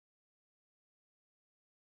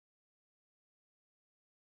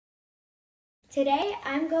Today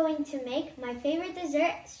I'm going to make my favorite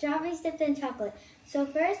dessert, strawberries dipped in chocolate. So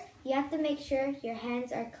first, you have to make sure your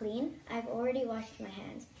hands are clean. I've already washed my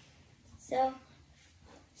hands. So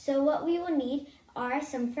what we will need are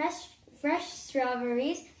some fresh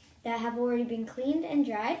strawberries that have already been cleaned and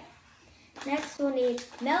dried. Next we'll need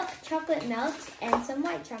milk, chocolate melts, and some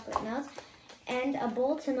white chocolate melts, and a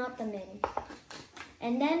bowl to melt them in.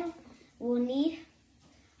 And then we'll need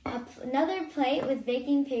another plate with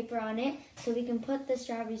baking paper on it so we can put the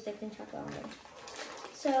strawberries dipped in chocolate on them.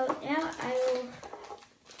 So now I will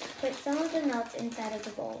put some of the melts inside of the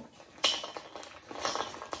bowl.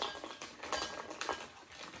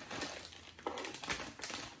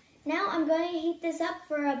 Now I'm going to heat this up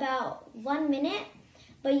for about 1 minute,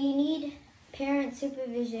 but you need parent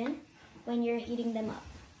supervision when you're heating them up.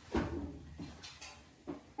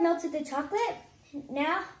 Melted the chocolate.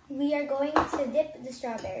 Now we are going to dip the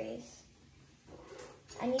strawberries.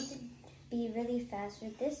 I need to be really fast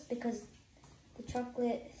with this because the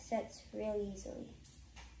chocolate sets really easily.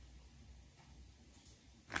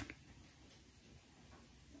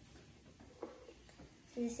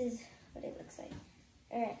 So this is what it looks like.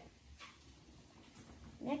 Alright.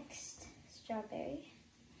 Next, strawberry.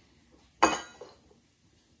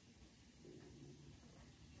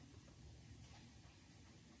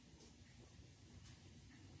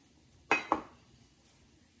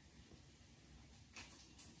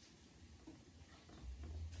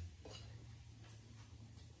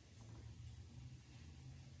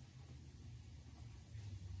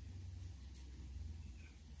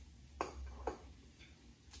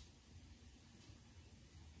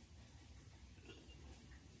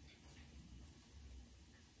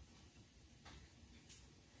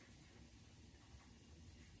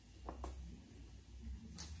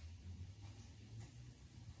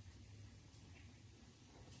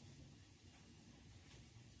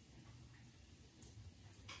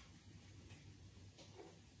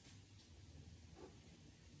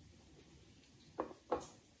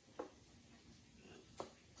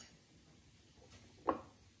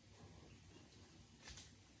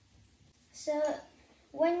 So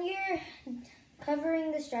when you're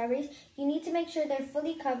covering the strawberries, you need to make sure they're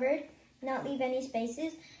fully covered, not leave any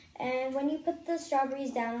spaces. And when you put the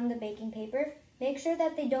strawberries down on the baking paper, make sure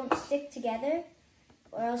that they don't stick together,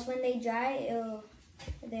 or else when they dry,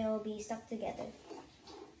 they'll be stuck together.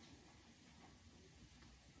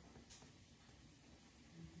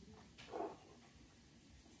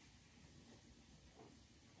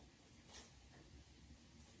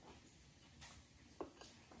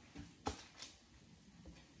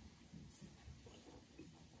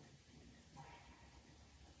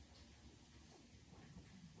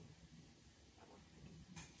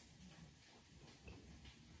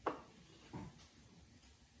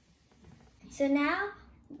 So now,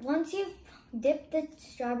 once you've dipped the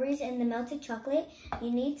strawberries in the melted chocolate,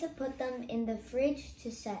 you need to put them in the fridge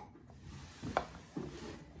to set.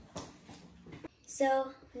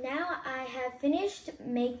 So now I have finished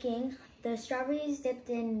making the strawberries dipped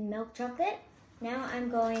in milk chocolate. Now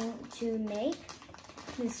I'm going to make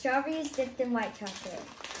the strawberries dipped in white chocolate.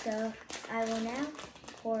 So I will now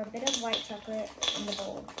pour a bit of white chocolate in the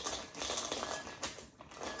bowl.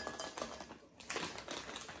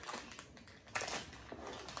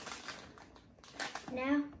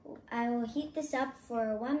 Now I will heat this up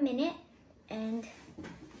for 1 minute and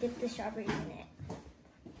dip the strawberries in it.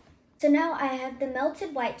 So now I have the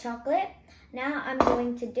melted white chocolate. Now I'm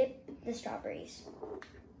going to dip the strawberries.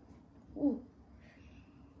 Ooh.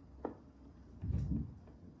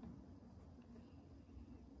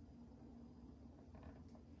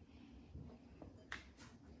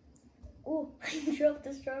 Ooh, I dropped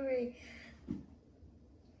the strawberry.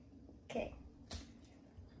 Okay.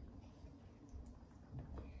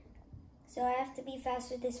 So I have to be fast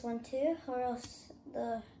with this one too, or else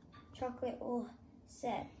the chocolate will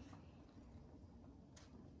set.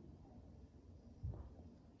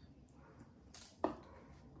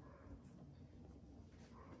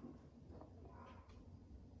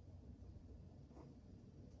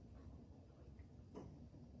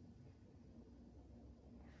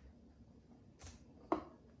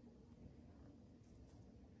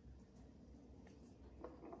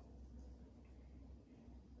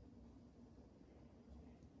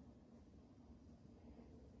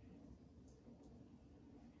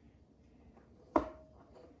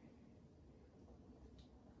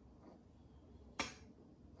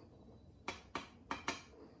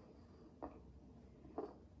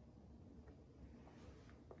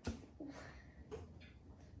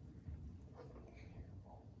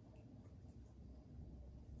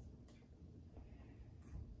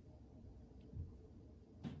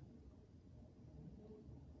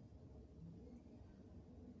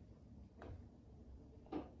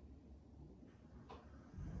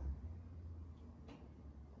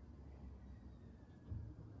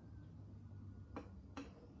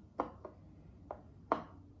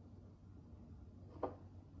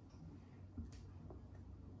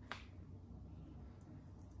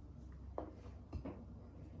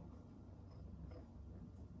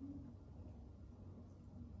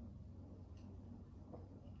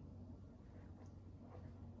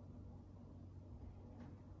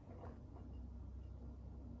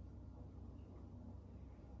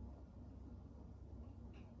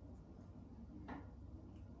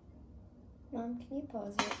 Mom, can you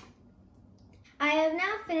pause it? I have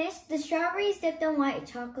now finished the strawberries dipped in white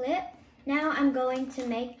chocolate. Now I'm going to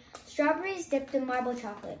make strawberries dipped in marble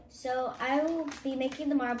chocolate. So I will be making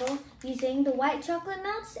the marble using the white chocolate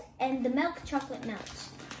melts and the milk chocolate melts.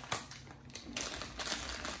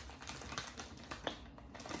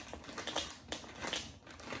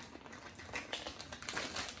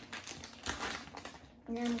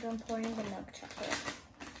 And then I'm going to pour in the milk chocolate.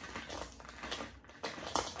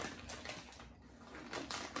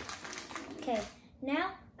 Okay,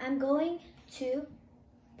 now I'm going to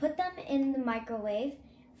put them in the microwave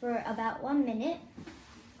for about 1 minute.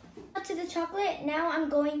 To the chocolate, now I'm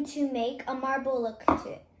going to make a marble look to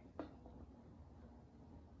it.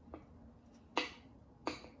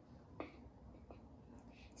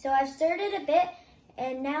 So I've stirred it a bit,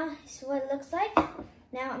 and now this is what it looks like.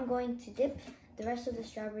 Now I'm going to dip the rest of the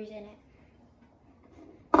strawberries in it.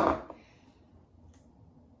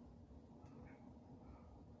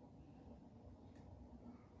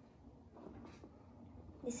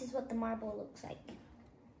 This is what the marble looks like.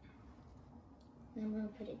 Then I'm going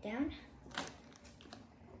to put it down.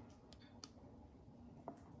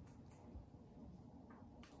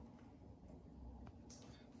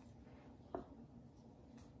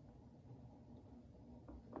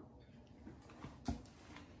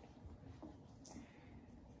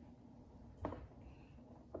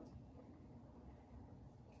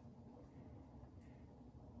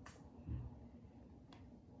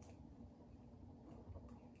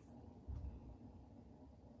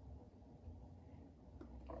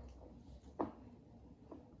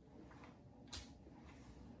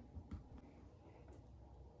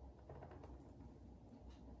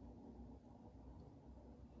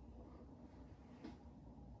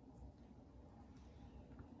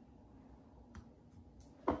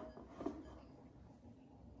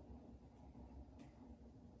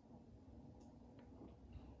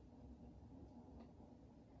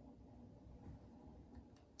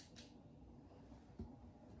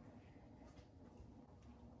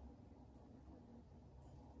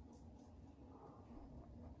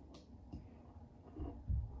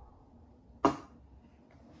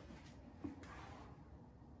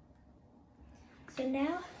 So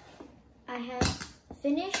now I have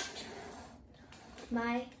finished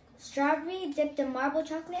my strawberry dipped in marble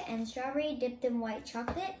chocolate and strawberry dipped in white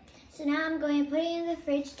chocolate. So now I'm going to put it in the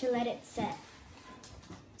fridge to let it set.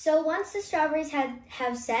 So once the strawberries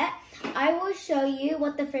have set, I will show you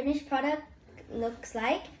what the finished product looks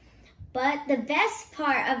like. But the best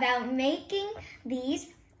part about making these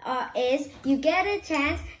is you get a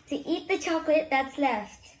chance to eat the chocolate that's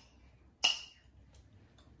left.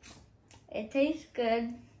 It tastes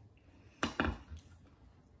good.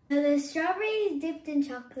 So the strawberry dipped in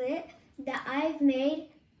chocolate that I've made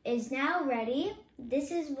is now ready. This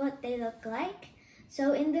is what they look like.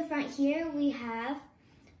 So in the front here we have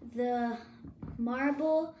the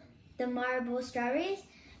marble strawberries,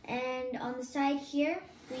 and on the side here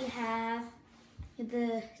we have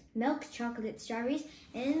the milk chocolate strawberries,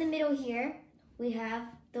 and in the middle here we have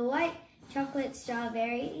the white chocolate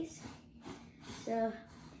strawberries. So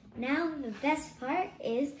now the best part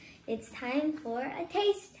is it's time for a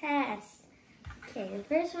taste test. Okay, the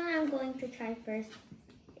first one I'm going to try first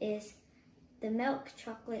is the milk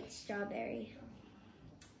chocolate strawberry.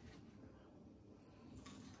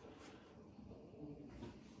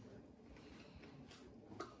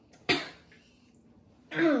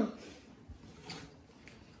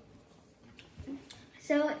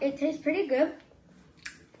 So it tastes pretty good.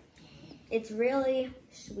 It's really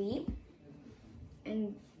sweet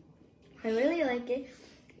and I really like it.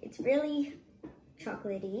 It's really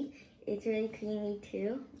chocolatey. It's really creamy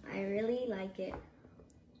too. I really like it.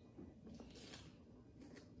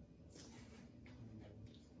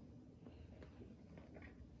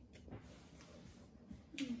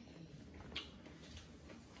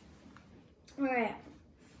 Alright.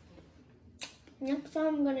 Next one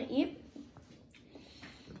I'm gonna eat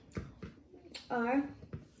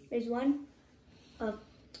is one of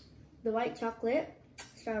the white chocolate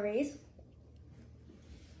strawberries.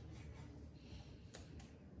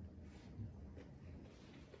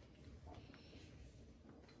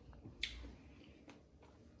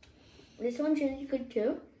 This one's really good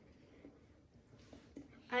too.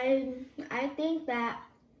 I think that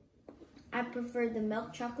I prefer the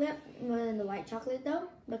milk chocolate more than the white chocolate though,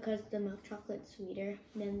 because the milk chocolate's sweeter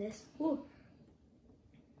than this. Ooh.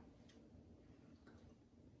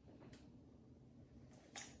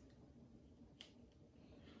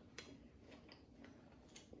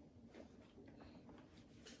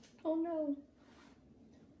 Oh no.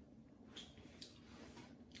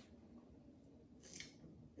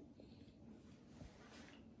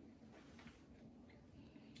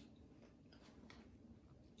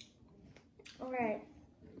 Alright.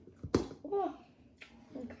 Oh,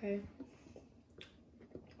 okay.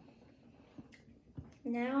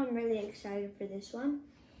 Now I'm really excited for this one.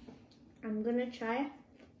 I'm gonna try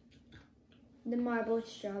the marbled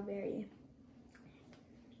strawberry.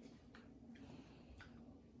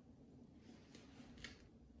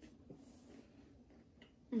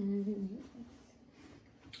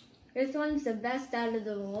 This one's the best out of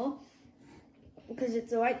them all because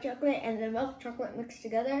it's the white chocolate and the milk chocolate mixed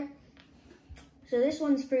together. So this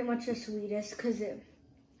one's pretty much the sweetest because it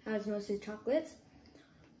has most of the chocolates.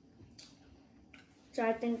 So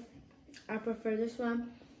I think I prefer this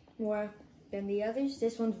one more than the others.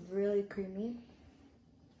 This one's really creamy.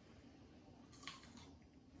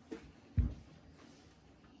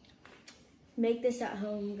 Make this at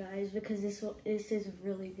home, guys, because this is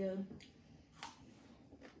really good.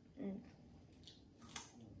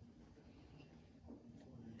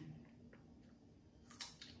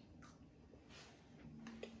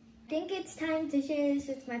 I think it's time to share this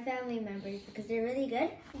with my family members because they're really good.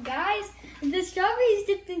 Guys, the strawberries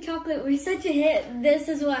dipped in chocolate were such a hit. This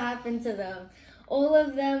is what happened to them. All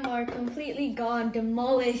of them are completely gone,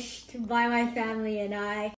 demolished by my family and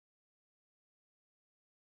I.